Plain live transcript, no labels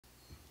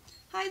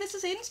Hi, this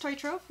is Aidan's Toy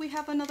Trove. We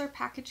have another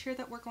package here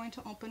that we're going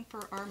to open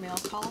for our mail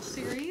call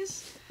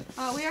series.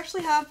 We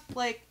actually have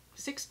like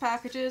 6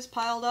 packages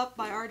piled up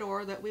by our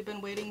door that we've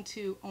been waiting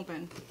to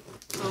open.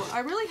 So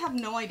I really have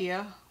no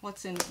idea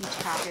what's in each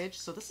package,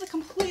 so this is a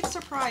complete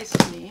surprise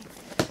to me.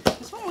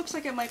 This one looks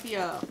like it might be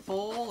a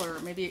full or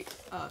maybe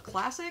a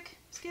classic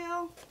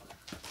scale.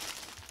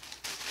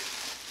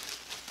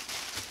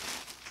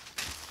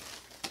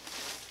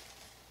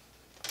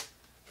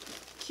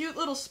 Cute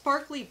little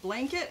sparkly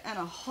blanket and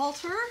a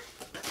halter.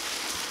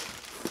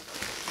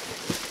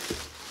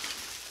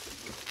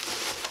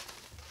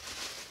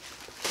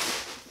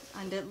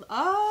 And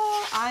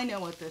oh, I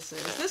know what this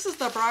is. This is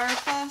the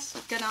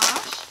BreyerFest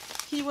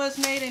Ganache. He was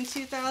made in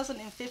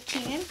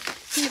 2015.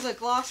 He's a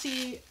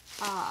glossy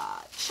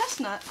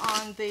chestnut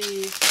on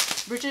the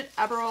Bridget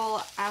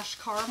Eberl Ash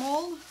Car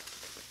mold.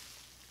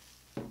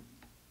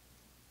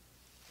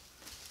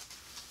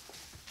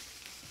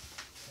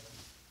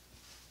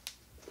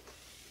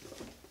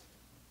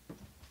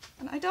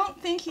 And I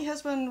don't think he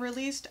has been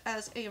released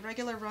as a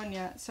regular run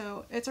yet,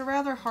 so it's a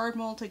rather hard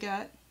mold to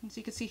get. As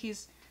you can see,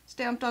 he's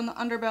stamped on the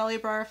underbelly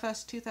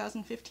BreyerFest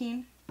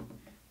 2015.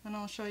 And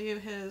I'll show you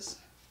his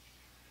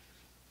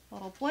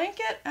little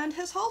blanket and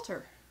his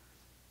halter.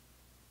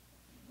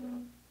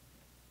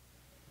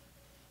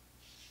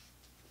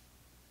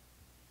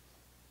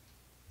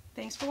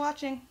 Thanks for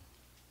watching.